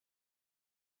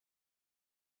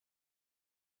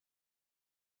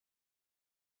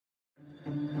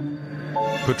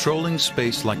Patrolling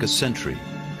space like a sentry,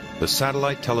 the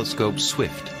satellite telescope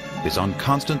SWIFT is on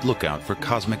constant lookout for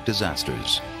cosmic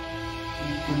disasters.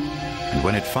 And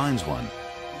when it finds one,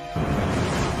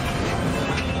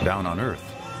 down on Earth,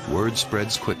 word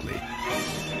spreads quickly.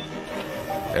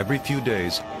 Every few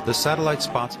days, the satellite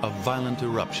spots a violent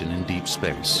eruption in deep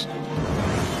space,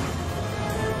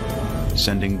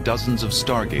 sending dozens of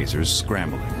stargazers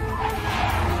scrambling.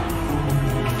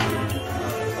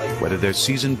 Whether they're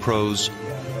seasoned pros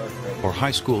or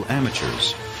high school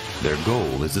amateurs, their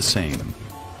goal is the same.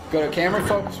 Go to camera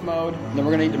focus mode, and then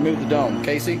we're going to need to move the dome.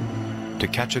 Casey? To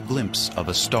catch a glimpse of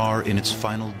a star in its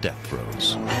final death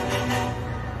throes.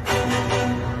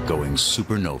 Going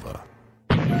supernova.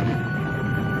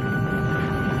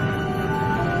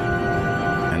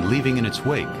 And leaving in its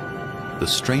wake the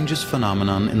strangest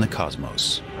phenomenon in the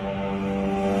cosmos.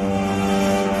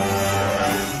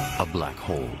 A black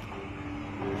hole.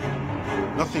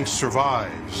 Nothing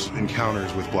survives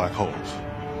encounters with black holes.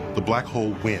 The black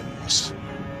hole wins.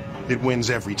 It wins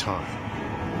every time.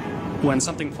 When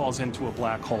something falls into a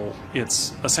black hole,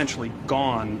 it's essentially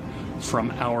gone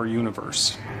from our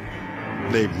universe.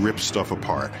 They rip stuff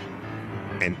apart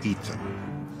and eat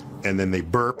them. And then they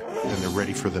burp and they're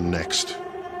ready for the next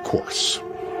course.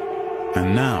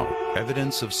 And now,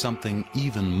 evidence of something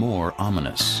even more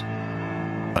ominous.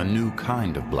 A new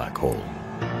kind of black hole,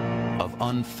 of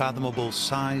unfathomable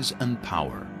size and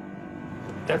power.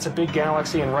 That's a big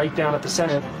galaxy, and right down at the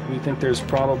center, we think there's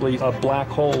probably a black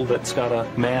hole that's got a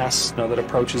mass that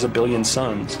approaches 1 billion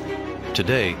suns.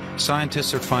 Today,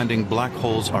 scientists are finding black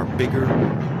holes are bigger,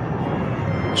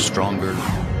 stronger,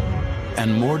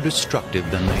 and more destructive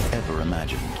than they ever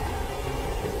imagined.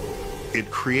 It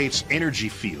creates energy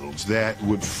fields that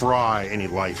would fry any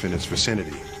life in its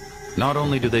vicinity. Not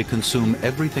only do they consume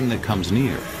everything that comes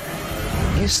near,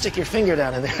 You stick your finger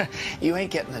down in there, you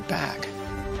ain't getting it back.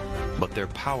 but their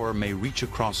power may reach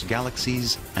across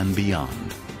galaxies and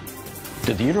beyond.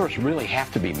 Did the universe really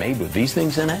have to be made with these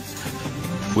things in it?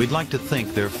 We'd like to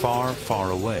think they're far, far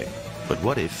away. But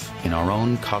what if, in our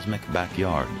own cosmic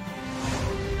backyard,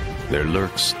 there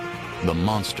lurks the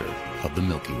monster of the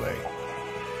Milky Way?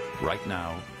 Right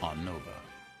now on Nova.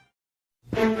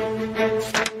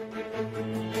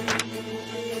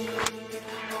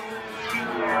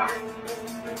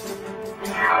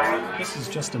 This is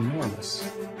just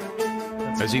enormous.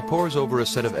 As he pores over a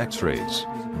set of x-rays,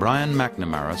 Brian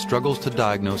McNamara struggles to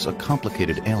diagnose a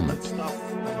complicated ailment.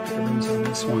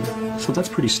 So that's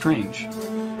pretty strange.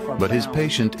 But his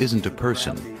patient isn't a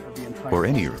person or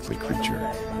any earthly creature.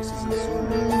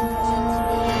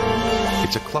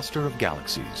 It's a cluster of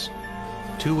galaxies,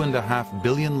 2.5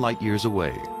 billion light years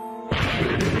away,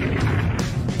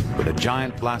 with a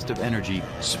giant blast of energy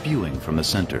spewing from the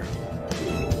center.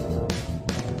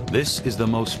 This is the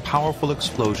most powerful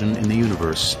explosion in the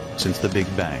universe since the Big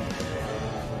Bang.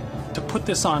 To put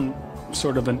this on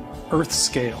sort of an Earth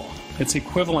scale, it's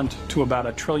equivalent to about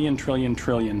 1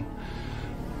 trillion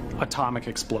atomic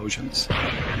explosions.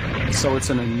 So it's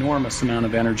an enormous amount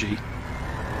of energy.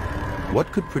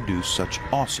 What could produce such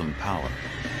awesome power?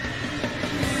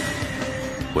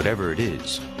 Whatever it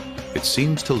is, it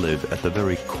seems to live at the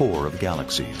very core of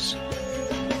galaxies.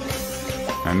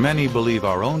 And many believe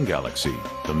our own galaxy,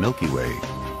 the Milky Way,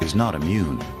 is not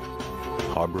immune,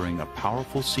 harboring a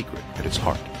powerful secret at its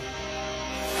heart.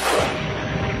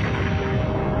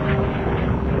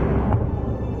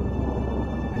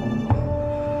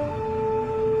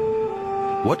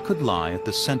 What could lie at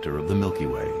the center of the Milky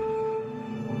Way?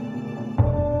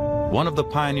 One of the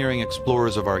pioneering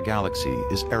explorers of our galaxy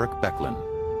is Eric Becklin.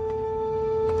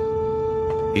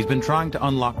 He's been trying to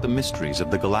unlock the mysteries of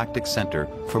the galactic center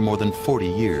for more than 40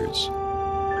 years.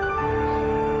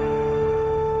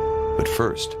 But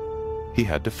first, he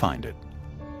had to find it.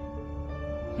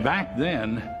 Back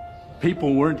then,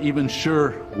 people weren't even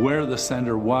sure where the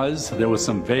center was. There was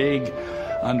some vague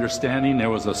understanding. There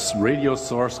was a radio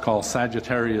source called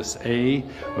Sagittarius A,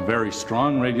 a very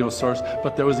strong radio source,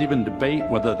 but there was even debate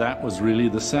whether that was really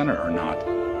the center or not.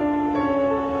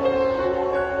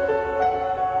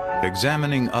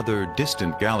 Examining other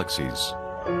distant galaxies,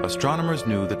 astronomers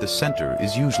knew that the center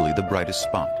is usually the brightest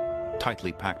spot,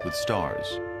 tightly packed with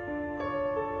stars.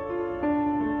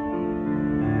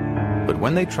 But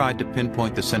when they tried to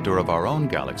pinpoint the center of our own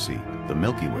galaxy, the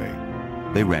Milky Way,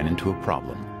 they ran into a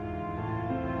problem.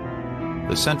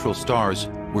 The central stars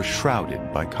were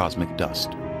shrouded by cosmic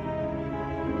dust.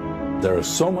 There is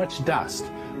so much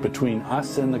dust between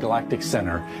us and the galactic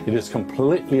center, it is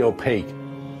completely opaque.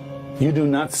 You do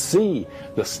not see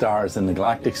the stars in the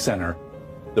galactic center.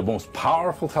 The most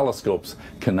powerful telescopes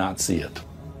cannot see it.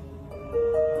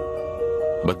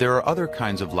 But there are other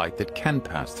kinds of light that can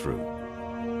pass through,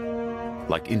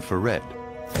 like infrared,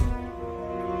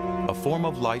 a form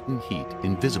of light and heat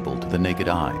invisible to the naked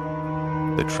eye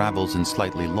that travels in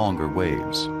slightly longer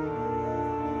waves.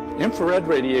 Infrared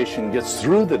radiation gets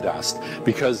through the dust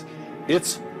because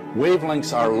its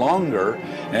wavelengths are longer,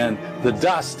 and the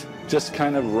dust just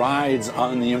kind of rides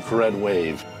on the infrared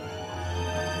wave.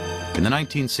 In the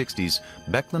 1960s,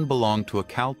 Becklin belonged to a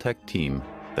Caltech team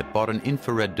that bought an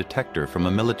infrared detector from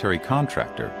a military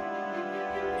contractor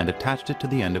and attached it to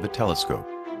the end of a telescope.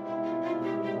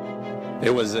 It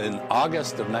was in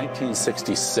August of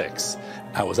 1966.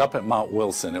 I was up at Mount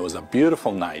Wilson. It was a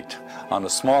beautiful night on a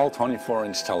small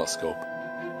 24-inch telescope.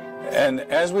 And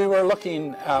as we were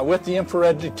looking with the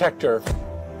infrared detector,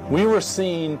 we were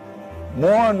seeing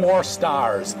more and more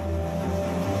stars.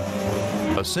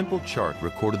 A simple chart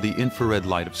recorded the infrared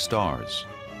light of stars.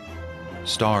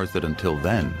 Stars that until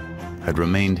then had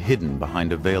remained hidden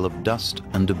behind a veil of dust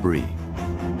and debris.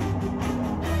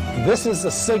 This is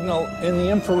the signal in the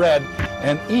infrared,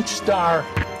 and each star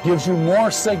gives you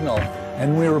more signal.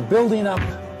 And we were building up,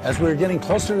 as we were getting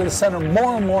closer to the center,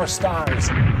 more and more stars.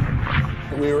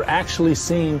 We were actually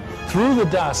seeing through the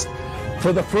dust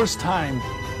for the first time,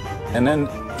 and then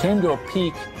came to a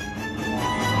peak,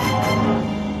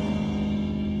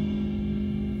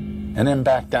 and then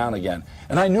back down again.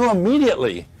 And I knew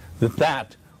immediately that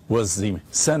that was the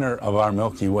center of our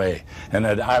Milky Way, and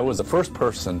that I was the first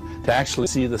person to actually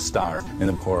see the star in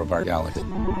the core of our galaxy.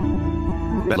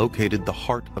 Located the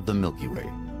heart of the Milky Way.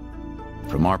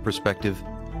 From our perspective,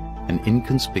 an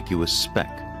inconspicuous speck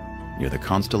near the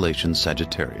constellation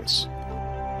Sagittarius.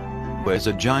 As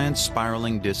a giant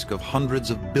spiraling disk of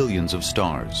hundreds of billions of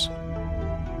stars,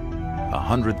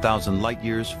 100,000 light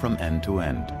years from end to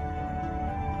end.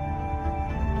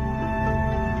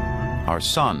 Our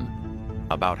sun,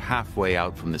 about halfway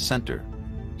out from the center,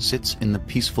 sits in the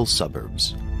peaceful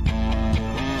suburbs.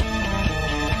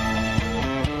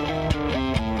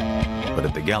 But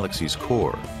at the galaxy's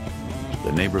core,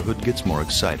 the neighborhood gets more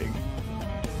exciting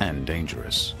and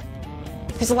dangerous.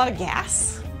 There's a lot of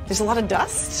gas. There's a lot of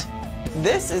dust.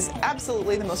 This is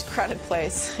absolutely the most crowded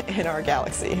place in our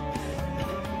galaxy.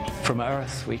 From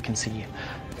Earth, we can see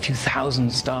a few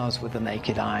thousand stars with the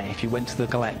naked eye. If you went to the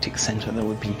galactic center, there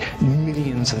would be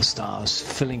millions of stars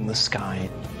filling the sky.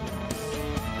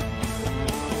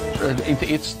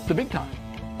 It's the big time.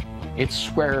 It's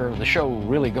where the show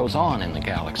really goes on in the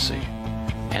galaxy.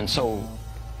 And so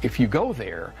if you go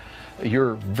there,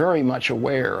 you're very much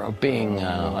aware of being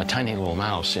a tiny little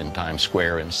mouse in Times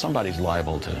Square, and somebody's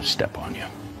liable to step on you.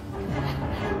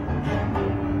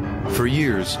 For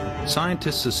years,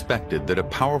 scientists suspected that a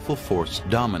powerful force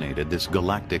dominated this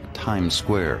galactic Times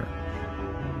Square.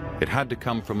 It had to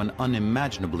come from an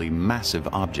unimaginably massive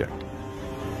object.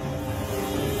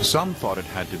 Some thought it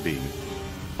had to be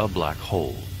a black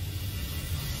hole.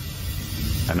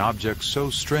 An object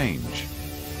so strange,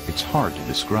 it's hard to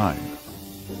describe.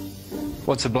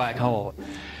 What's a black hole?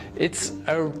 It's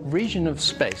a region of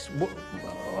space.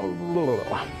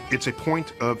 It's a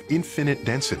point of infinite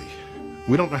density.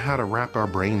 We don't know how to wrap our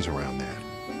brains around that.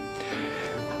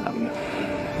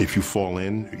 If you fall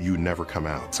in, you never come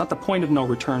out. It's not the point of no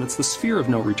return, it's the sphere of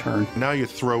no return. Now you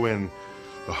throw in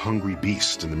a hungry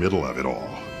beast in the middle of it all.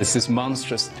 It's this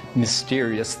monstrous,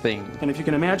 mysterious thing. And if you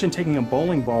can imagine taking a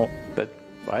bowling ball That,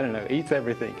 I don't know, eats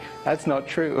everything. That's not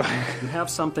true. You have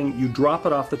something, you drop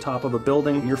it off the top of a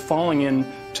building, you're falling in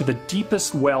to the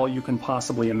deepest well you can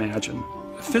possibly imagine.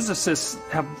 Physicists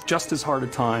have just as hard a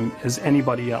time as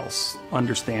anybody else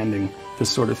understanding this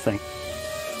sort of thing.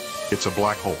 It's a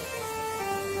black hole.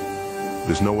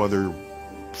 There's no other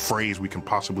phrase we can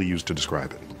possibly use to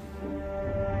describe it.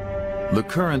 The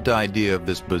current idea of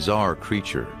this bizarre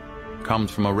creature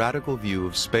comes from a radical view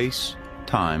of space,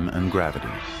 time, and gravity.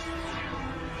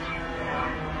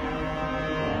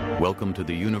 Welcome to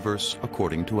the universe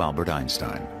according to Albert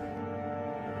Einstein.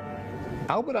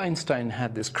 Albert Einstein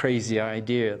had this crazy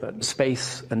idea that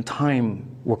space and time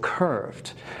were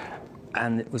curved,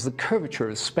 and it was the curvature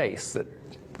of space that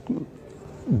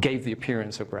gave the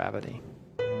appearance of gravity.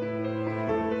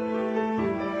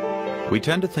 We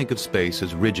tend to think of space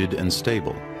as rigid and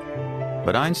stable,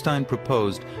 but Einstein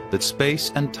proposed that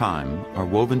space and time are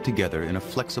woven together in a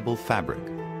flexible fabric.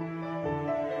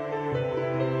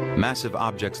 Massive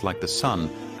objects like the sun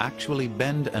actually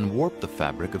bend and warp the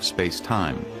fabric of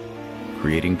space-time,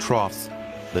 creating troughs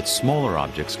that smaller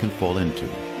objects can fall into.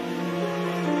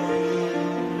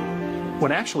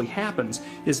 What actually happens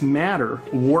is matter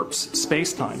warps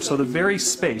space-time. So the very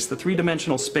space, the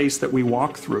three-dimensional space that we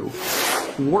walk through,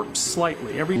 warps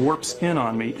slightly. Every warps in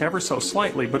on me ever so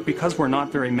slightly, but because we're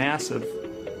not very massive,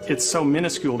 it's so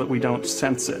minuscule that we don't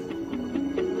sense it.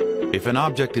 If an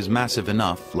object is massive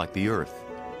enough, like the Earth,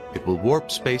 it will warp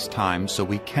space-time so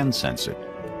we can sense it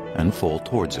and fall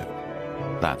towards it.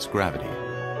 That's gravity.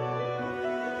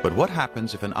 But what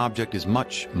happens if an object is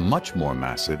much, much more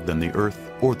massive than the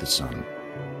Earth or the Sun?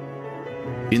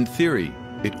 In theory,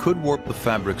 it could warp the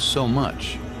fabric so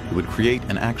much it would create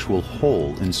an actual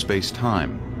hole in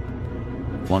space-time.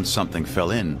 Once something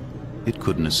fell in, it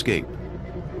couldn't escape,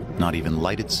 not even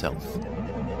light itself.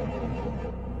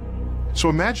 So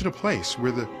imagine a place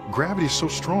where the gravity is so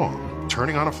strong,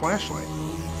 turning on a flashlight.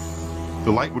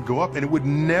 The light would go up and it would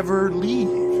never leave.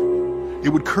 It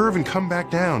would curve and come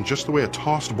back down just the way a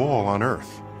tossed ball on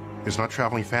Earth is not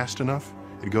traveling fast enough.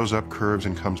 It goes up, curves,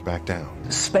 and comes back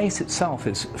down. Space itself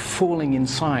is falling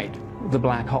inside the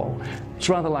black hole. It's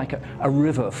rather like a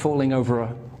river falling over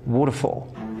a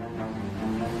waterfall.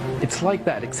 It's like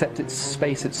that, except it's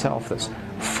space itself that's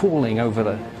falling over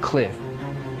the cliff.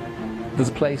 There's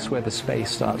a place where the space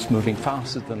starts moving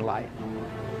faster than light.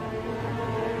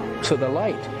 So the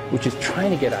light, which is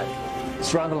trying to get out,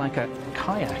 it's rather like a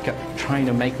kayaker trying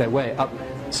to make their way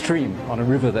upstream on a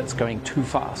river that's going too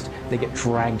fast. They get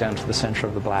dragged down to the center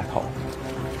of the black hole.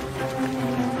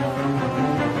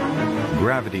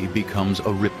 Gravity becomes a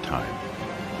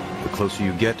riptide. The closer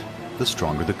you get, the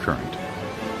stronger the current.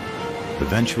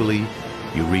 Eventually,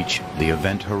 you reach the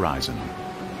event horizon,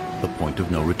 the point of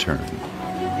no return.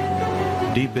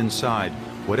 Deep inside,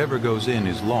 whatever goes in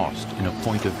is lost in a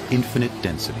point of infinite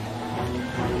density.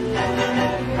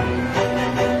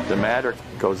 The matter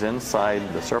goes inside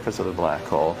the surface of the black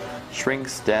hole,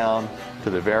 shrinks down to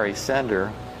the very center,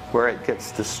 where it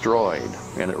gets destroyed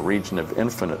in a region of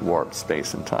infinite warped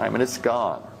space and time, and it's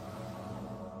gone.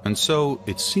 And so,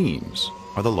 it seems,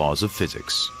 are the laws of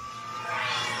physics.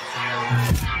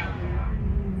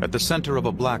 At the center of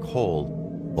a black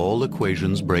hole, all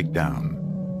equations break down.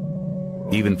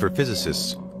 Even for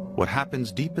physicists, what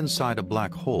happens deep inside a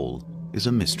black hole is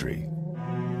a mystery.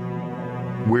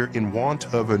 We're in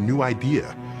want of a new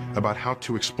idea about how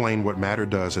to explain what matter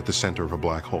does at the center of a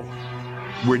black hole.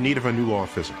 We're in need of a new law of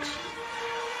physics.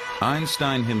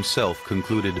 Einstein himself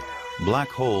concluded black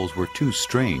holes were too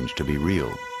strange to be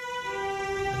real.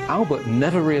 Albert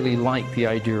never really liked the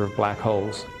idea of black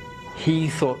holes. He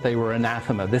thought they were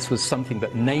anathema. This was something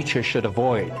that nature should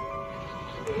avoid.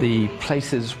 The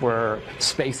places where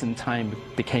space and time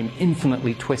became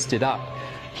infinitely twisted up,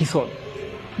 he thought,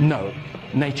 no,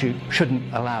 nature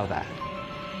shouldn't allow that.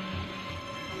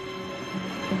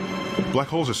 Black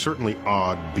holes are certainly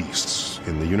odd beasts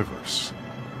in the universe.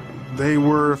 They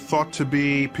were thought to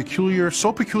be peculiar,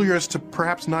 so peculiar as to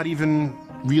perhaps not even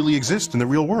really exist in the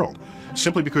real world.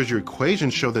 Simply because your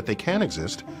equations show that they can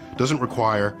exist doesn't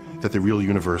require that the real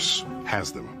universe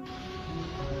has them.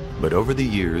 But over the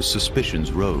years,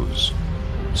 suspicions rose.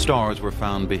 Stars were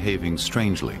found behaving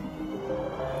strangely,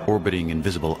 orbiting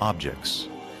invisible objects,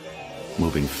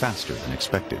 moving faster than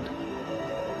expected.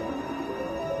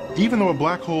 Even though a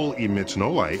black hole emits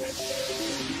no light,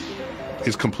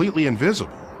 is completely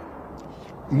invisible,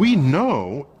 we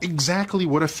know exactly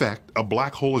what effect a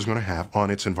black hole is going to have on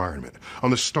its environment, on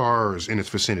the stars in its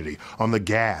vicinity, on the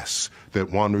gas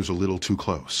that wanders a little too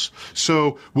close.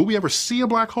 So, will we ever see a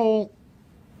black hole?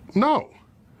 No.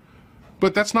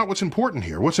 But that's not what's important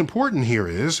here. What's important here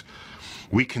is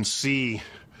we can see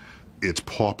its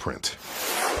paw print.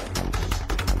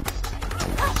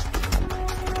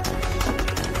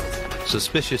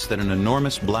 Suspicious that an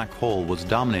enormous black hole was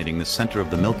dominating the center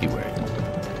of the Milky Way,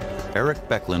 Eric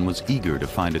Becklin was eager to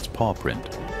find its paw print.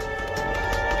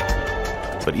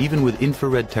 But even with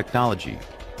infrared technology,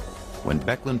 when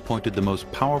Becklin pointed the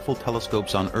most powerful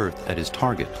telescopes on Earth at his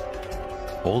target,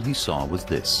 all he saw was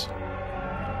this,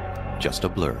 just a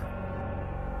blur.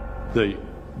 The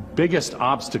biggest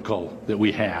obstacle that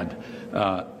we had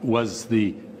was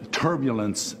the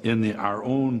turbulence in our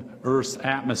own Earth's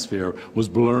atmosphere was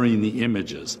blurring the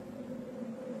images.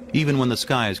 Even when the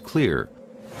sky is clear,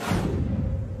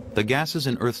 the gases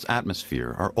in Earth's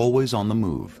atmosphere are always on the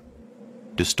move,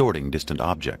 distorting distant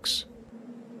objects.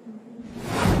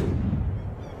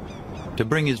 To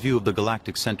bring his view of the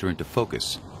galactic center into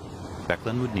focus,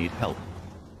 Becklin would need help.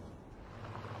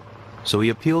 So he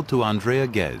appealed to Andrea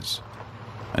Ghez,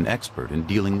 an expert in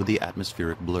dealing with the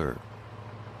atmospheric blur.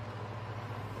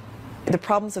 The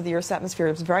problems of the Earth's atmosphere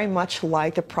is very much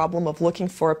like the problem of looking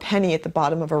for a penny at the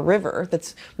bottom of a river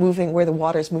that's moving, where the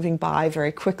water is moving by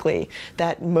very quickly.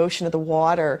 That motion of the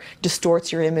water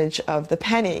distorts your image of the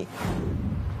penny.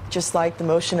 Just like the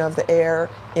motion of the air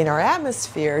in our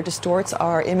atmosphere distorts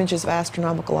our images of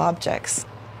astronomical objects.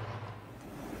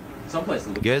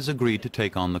 Ghez agreed to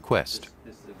take on the quest,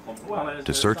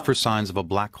 to search for signs of a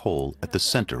black hole at the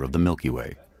center of the Milky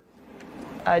Way.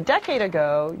 A decade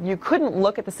ago, you couldn't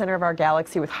look at the center of our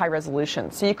galaxy with high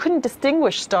resolution, so you couldn't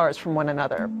distinguish stars from one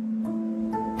another.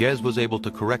 Gez was able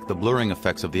to correct the blurring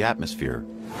effects of the atmosphere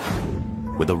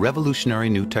with a revolutionary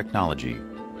new technology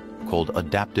called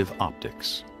adaptive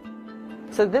optics.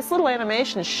 So this little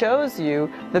animation shows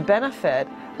you the benefit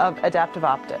of adaptive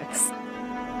optics.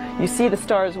 You see the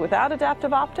stars without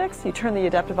adaptive optics, you turn the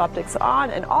adaptive optics on,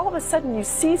 and all of a sudden you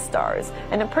see stars.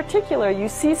 And in particular, you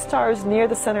see stars near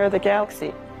the center of the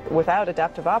galaxy. Without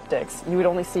adaptive optics, you would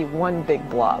only see one big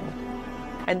blob.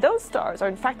 And those stars are,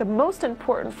 in fact, the most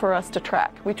important for us to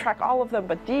track. We track all of them,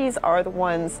 but these are the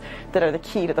ones that are the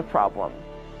key to the problem.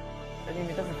 I mean,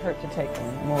 it doesn't hurt to take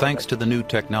more. Thanks to the new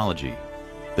technology,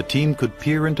 the team could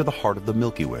peer into the heart of the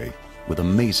Milky Way with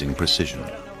amazing precision.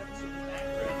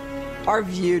 Our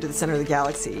view to the center of the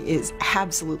galaxy is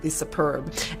absolutely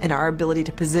superb, and our ability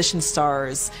to position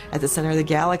stars at the center of the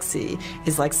galaxy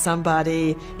is like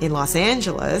somebody in Los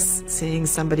Angeles seeing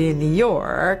somebody in New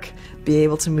York be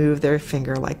able to move their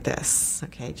finger like this,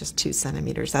 okay, just 2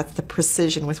 centimeters. That's the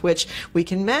precision with which we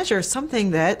can measure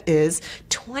something that is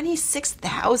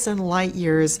 26,000 light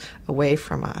years away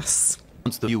from us.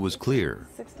 Once the view was clear,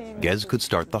 Gez could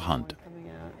start the hunt.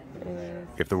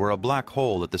 If there were a black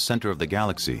hole at the center of the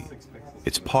galaxy,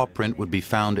 its paw print would be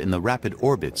found in the rapid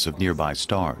orbits of nearby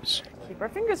stars. Keep our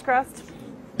fingers crossed.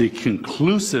 The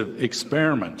conclusive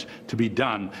experiment to be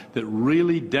done that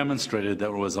really demonstrated that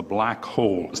it was a black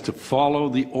hole was to follow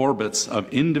the orbits of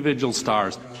individual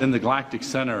stars in the galactic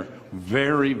center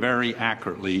very, very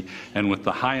accurately and with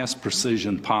the highest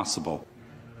precision possible.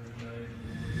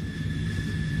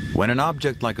 When an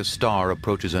object like a star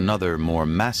approaches another, more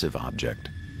massive object,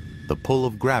 the pull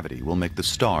of gravity will make the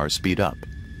star speed up.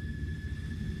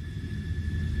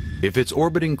 If it's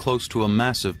orbiting close to a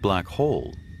massive black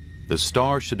hole, the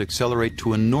star should accelerate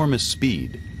to enormous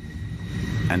speed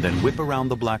and then whip around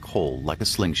the black hole like a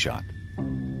slingshot.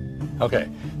 Okay,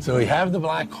 so we have the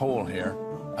black hole here.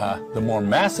 The more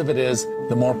massive it is,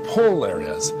 the more pull there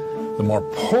is. The more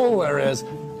pull there is,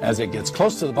 as it gets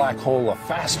close to the black hole, the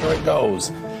faster it goes.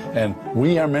 And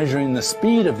we are measuring the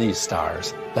speed of these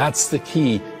stars. That's the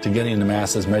key to getting the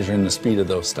masses, measuring the speed of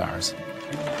those stars.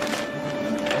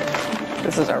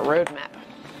 This is our roadmap,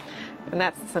 and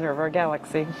that's the center of our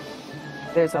galaxy.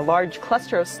 There's a large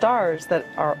cluster of stars that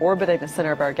are orbiting the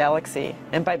center of our galaxy,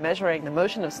 and by measuring the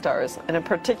motion of stars, and in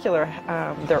particular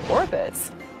their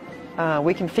orbits,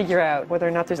 we can figure out whether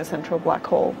or not there's a central black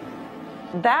hole.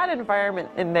 That environment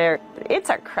in there, it's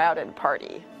a crowded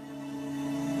party.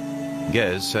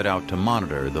 Gez set out to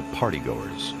monitor the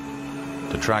partygoers,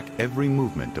 to track every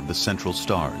movement of the central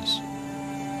stars.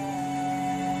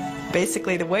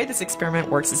 Basically, the way this experiment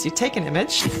works is you take an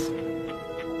image,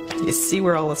 you see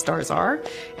where all the stars are,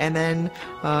 and then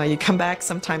you come back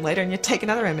sometime later and you take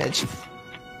another image,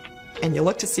 and you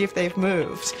look to see if they've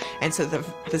moved. And so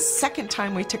the second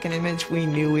time we took an image, we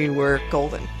knew we were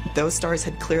golden. Those stars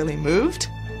had clearly moved.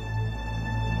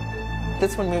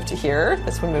 This one moved to here,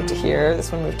 this one moved to here,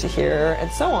 this one moved to here,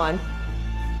 and so on.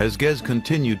 As Gez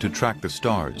continued to track the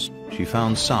stars, she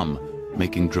found some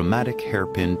making dramatic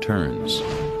hairpin turns.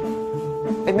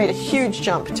 It made a huge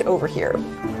jump to over here.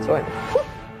 So it went whoop,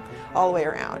 all the way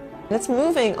around. And it's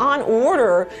moving on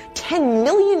order 10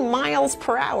 million miles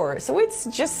per hour. So it's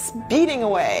just speeding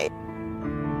away.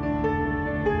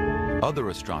 Other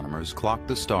astronomers clocked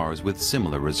the stars with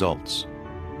similar results.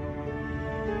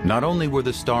 Not only were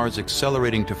the stars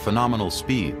accelerating to phenomenal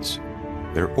speeds,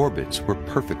 their orbits were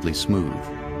perfectly smooth.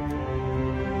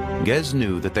 Gez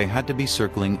knew that they had to be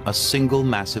circling a single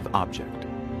massive object.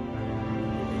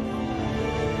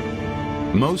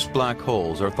 Most black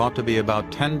holes are thought to be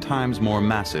about 10 times more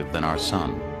massive than our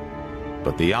Sun,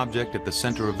 but the object at the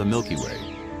center of the Milky Way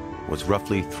was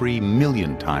roughly 3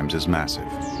 million times as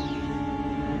massive.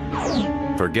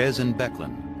 For Gez and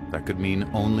Becklin, that could mean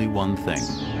only one thing.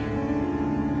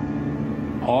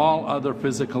 All other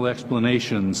physical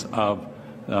explanations of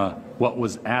what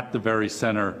was at the very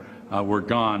center were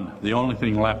gone. The only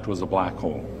thing left was a black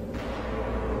hole.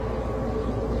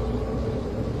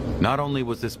 Not only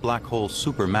was this black hole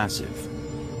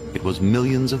supermassive, it was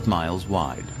millions of miles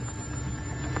wide.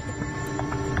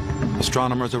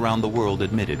 Astronomers around the world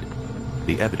admitted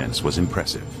the evidence was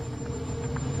impressive.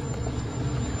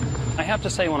 I have to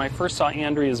say, when I first saw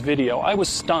Andrea's video, I was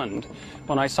stunned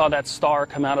when I saw that star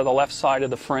come out of the left side of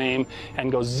the frame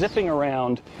and go zipping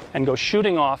around and go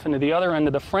shooting off into the other end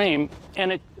of the frame,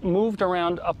 and it moved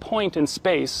around a point in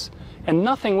space and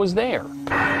nothing was there.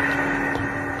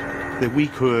 That we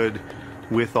could,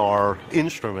 with our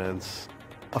instruments,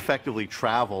 effectively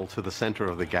travel to the center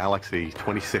of the galaxy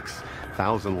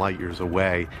 26,000 light years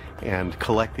away and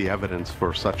collect the evidence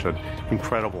for such an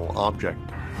incredible object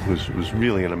was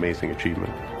really an amazing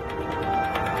achievement.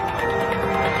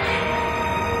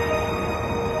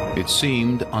 It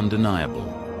seemed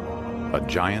undeniable. A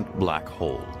giant black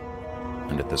hole,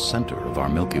 and at the center of our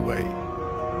Milky Way.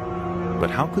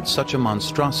 But how could such a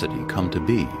monstrosity come to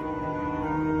be?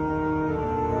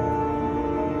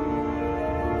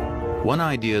 One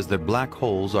idea is that black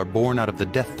holes are born out of the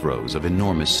death throes of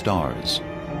enormous stars.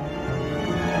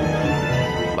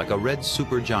 Like a red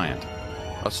supergiant,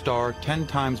 a star 10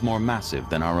 times more massive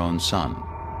than our own sun.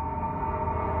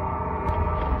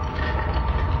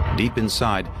 Deep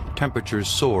inside, temperatures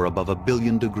soar above 1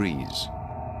 billion degrees.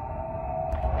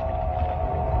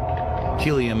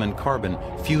 Helium and carbon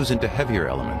fuse into heavier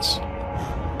elements: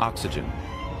 oxygen,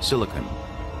 silicon,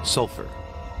 sulfur.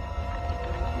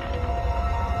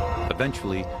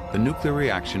 Eventually, the nuclear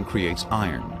reaction creates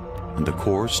iron, and the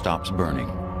core stops burning.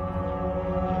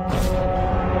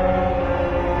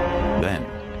 Then,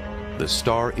 the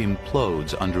star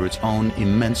implodes under its own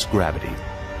immense gravity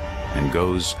and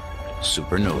goes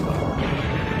supernova.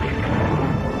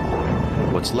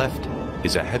 What's left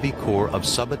is a heavy core of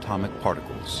subatomic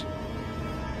particles,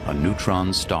 a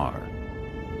neutron star,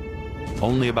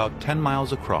 only about 10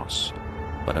 miles across,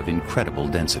 but of incredible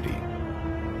density.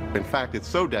 In fact, it's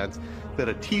so dense that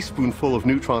a teaspoonful of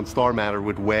neutron star matter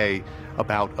would weigh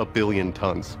about 1 billion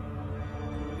tons.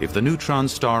 If the neutron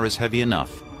star is heavy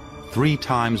enough, 3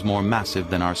 times more massive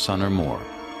than our sun or more,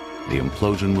 the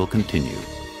implosion will continue.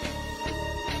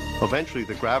 Eventually,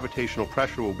 the gravitational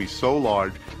pressure will be so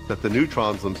large that the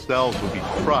neutrons themselves will be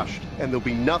crushed, and there'll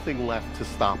be nothing left to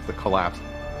stop the collapse.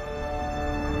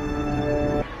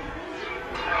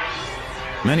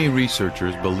 Many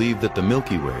researchers believe that the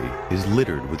Milky Way is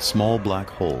littered with small black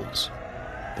holes,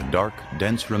 the dark,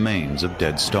 dense remains of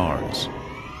dead stars.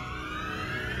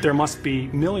 There must be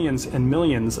millions and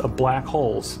millions of black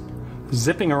holes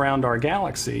zipping around our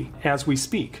galaxy as we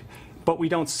speak. But we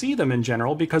don't see them in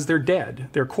general because they're dead.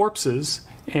 They're corpses,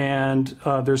 and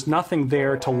there's nothing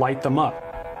there to light them up.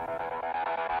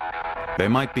 They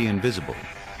might be invisible,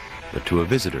 but to a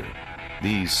visitor,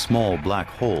 these small black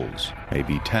holes,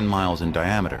 maybe 10 miles in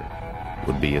diameter,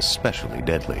 would be especially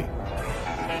deadly.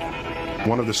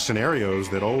 One of the scenarios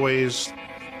that always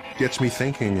gets me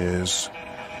thinking is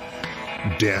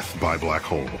death by black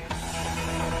hole.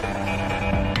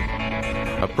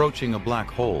 Approaching a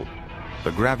black hole,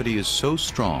 the gravity is so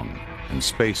strong and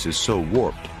space is so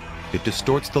warped, it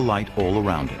distorts the light all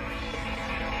around it.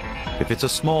 If it's a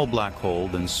small black hole,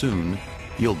 then soon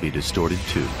you'll be distorted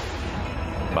too,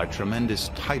 by tremendous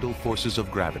tidal forces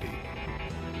of gravity.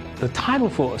 The tidal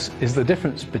force is the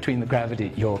difference between the gravity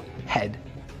at your head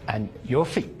and your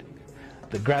feet.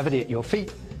 The gravity at your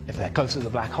feet, if they're closer to the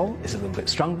black hole, is a little bit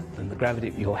stronger than the gravity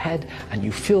at your head, and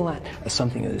you feel that as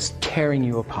something that is tearing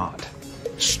you apart.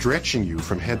 Stretching you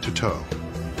from head to toe.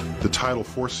 The tidal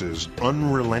forces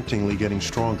unrelentingly getting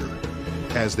stronger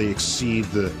as they exceed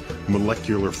the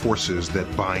molecular forces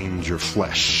that bind your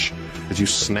flesh as you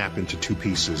snap into 2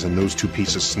 pieces, and those 2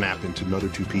 pieces snap into another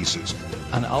 2 pieces.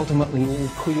 And ultimately, you will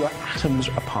pull your atoms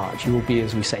apart. You will be,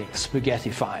 as we say,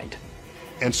 spaghettified.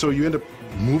 And so you end up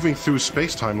moving through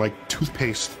space-time like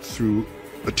toothpaste through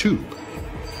a tube.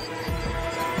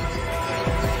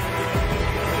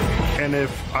 And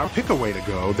if I pick a way to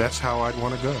go, that's how I'd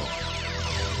want to go.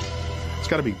 It's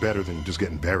got to be better than just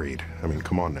getting buried. I mean,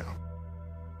 come on now.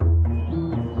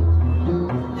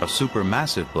 A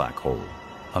supermassive black hole,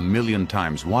 1 million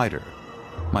times wider,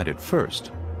 might at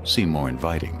first seem more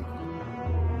inviting.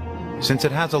 Since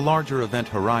it has a larger event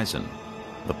horizon,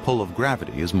 the pull of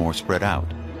gravity is more spread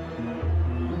out.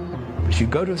 If you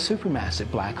go to a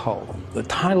supermassive black hole, the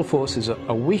tidal forces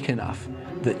are weak enough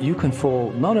that you can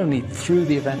fall not only through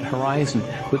the event horizon,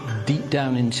 but deep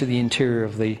down into the interior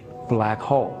of the black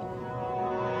hole.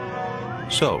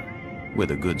 So, with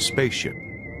a good spaceship,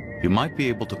 you might be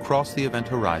able to cross the event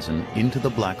horizon into the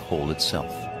black hole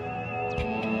itself.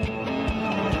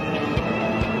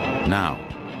 Now,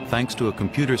 thanks to a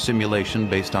computer simulation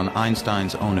based on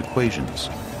Einstein's own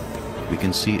equations, we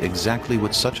can see exactly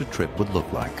what such a trip would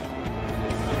look like.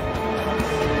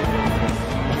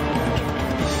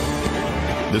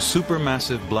 The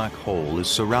supermassive black hole is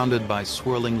surrounded by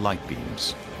swirling light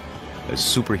beams as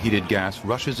superheated gas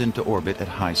rushes into orbit at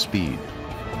high speed.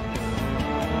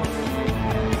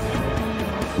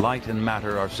 Light and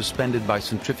matter are suspended by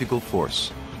centrifugal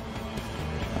force,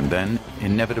 and then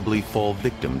inevitably fall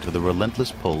victim to the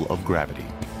relentless pull of gravity.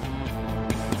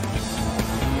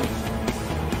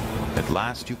 At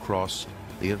last you cross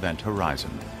the event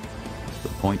horizon, the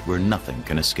point where nothing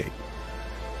can escape.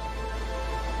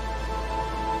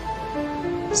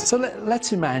 So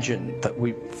let's imagine that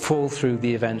we fall through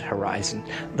the event horizon.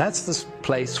 That's the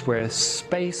place where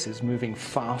space is moving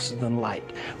faster than light.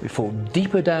 We fall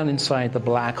deeper down inside the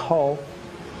black hole.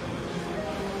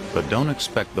 But don't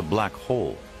expect the black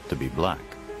hole to be black.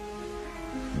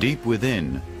 Deep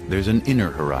within, there's an inner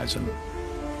horizon,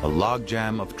 a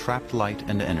logjam of trapped light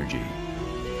and energy.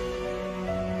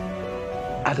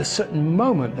 At a certain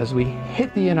moment, as we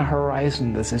hit the inner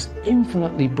horizon, there's this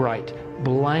infinitely bright,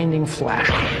 blinding flash.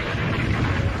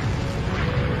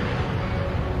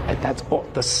 And that's all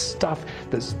the stuff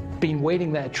that's been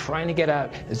waiting there, trying to get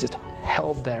out, is just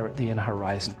held there at the inner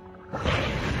horizon.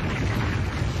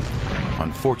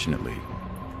 Unfortunately,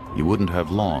 you wouldn't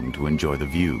have long to enjoy the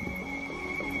view.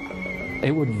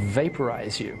 It would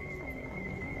vaporize you.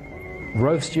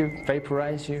 Roast you,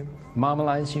 vaporize you,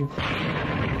 marmalize you.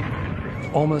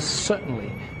 Almost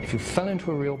certainly, if you fell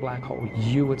into a real black hole,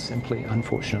 you would simply,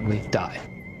 unfortunately, die.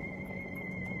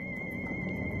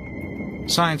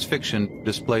 Science fiction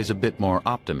displays a bit more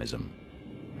optimism,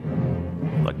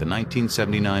 like the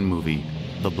 1979 movie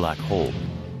The Black Hole.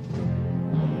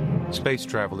 Space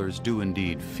travelers do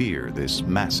indeed fear this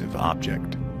massive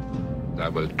object. I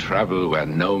will travel where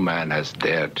no man has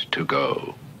dared to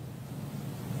go.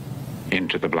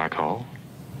 Into the black hole?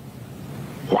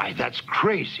 Why, that's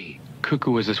crazy.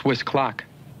 Cuckoo is a Swiss clock.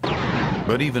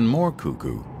 But even more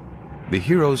cuckoo, the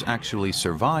heroes actually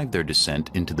survived their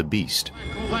descent into the beast,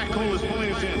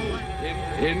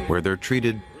 where they're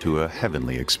treated to a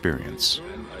heavenly experience.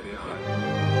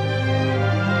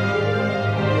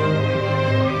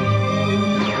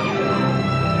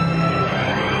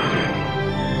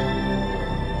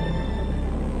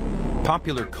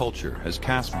 Popular culture has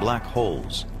cast black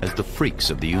holes as the freaks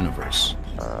of the universe.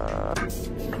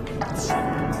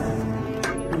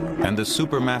 And the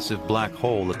supermassive black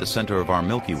hole at the center of our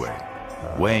Milky Way,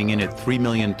 weighing in at 3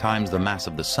 million times the mass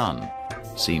of the Sun,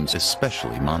 seems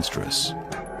especially monstrous.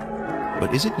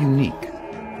 But is it unique?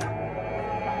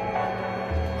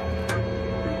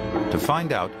 To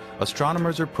find out,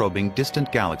 astronomers are probing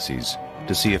distant galaxies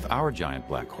to see if our giant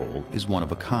black hole is one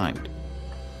of a kind,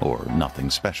 or nothing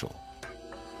special.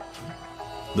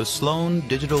 The Sloan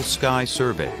Digital Sky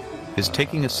Survey is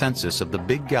taking a census of the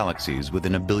big galaxies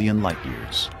within 1 billion light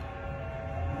years.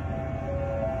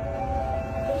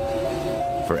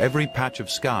 For every patch of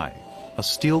sky, a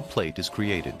steel plate is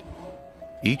created.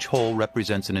 Each hole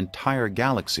represents an entire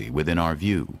galaxy within our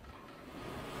view.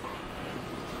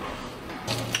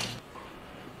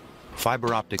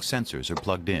 Fiber optic sensors are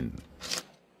plugged in.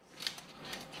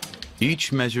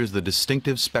 Each measures the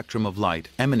distinctive spectrum of light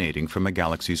emanating from a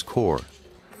galaxy's core,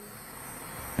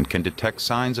 and can detect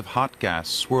signs of hot gas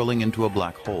swirling into a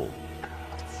black hole.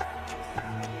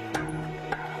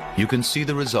 You can see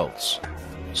the results.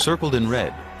 Circled in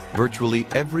red, virtually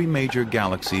every major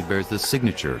galaxy bears the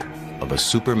signature of a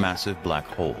supermassive black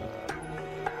hole.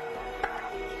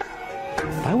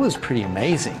 That was pretty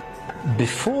amazing.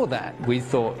 Before that, we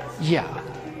thought, yeah,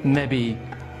 maybe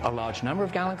a large number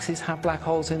of galaxies have black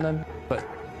holes in them, but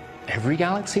every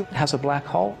galaxy has a black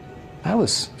hole? That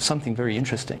was something very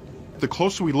interesting. The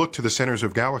closer we look to the centers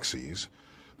of galaxies,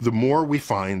 the more we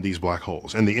find these black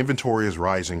holes, and the inventory is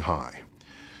rising high.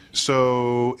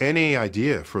 So any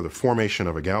idea for the formation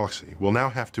of a galaxy will now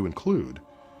have to include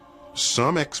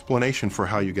some explanation for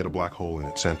how you get a black hole in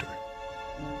its center.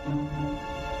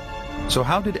 So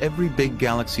how did every big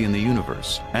galaxy in the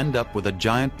universe end up with a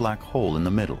giant black hole in the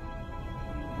middle?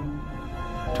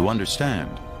 To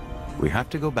understand, we have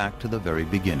to go back to the very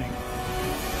beginning.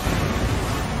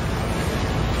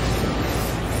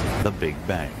 The Big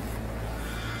Bang.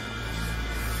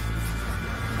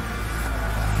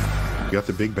 You got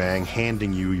the Big Bang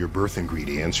handing you your birth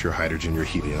ingredients, your hydrogen, your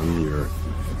helium,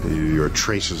 your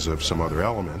traces of some other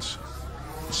elements.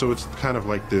 So it's kind of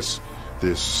like this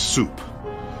soup.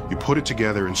 You put it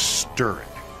together and stir it.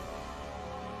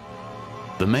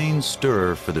 The main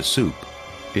stirrer for the soup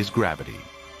is gravity,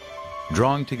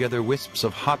 drawing together wisps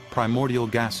of hot primordial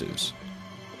gases.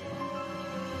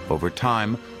 Over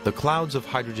time, the clouds of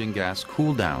hydrogen gas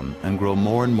cool down and grow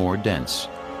more and more dense,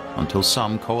 until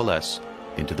some coalesce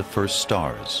into the first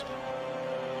stars.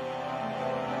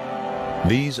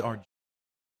 These are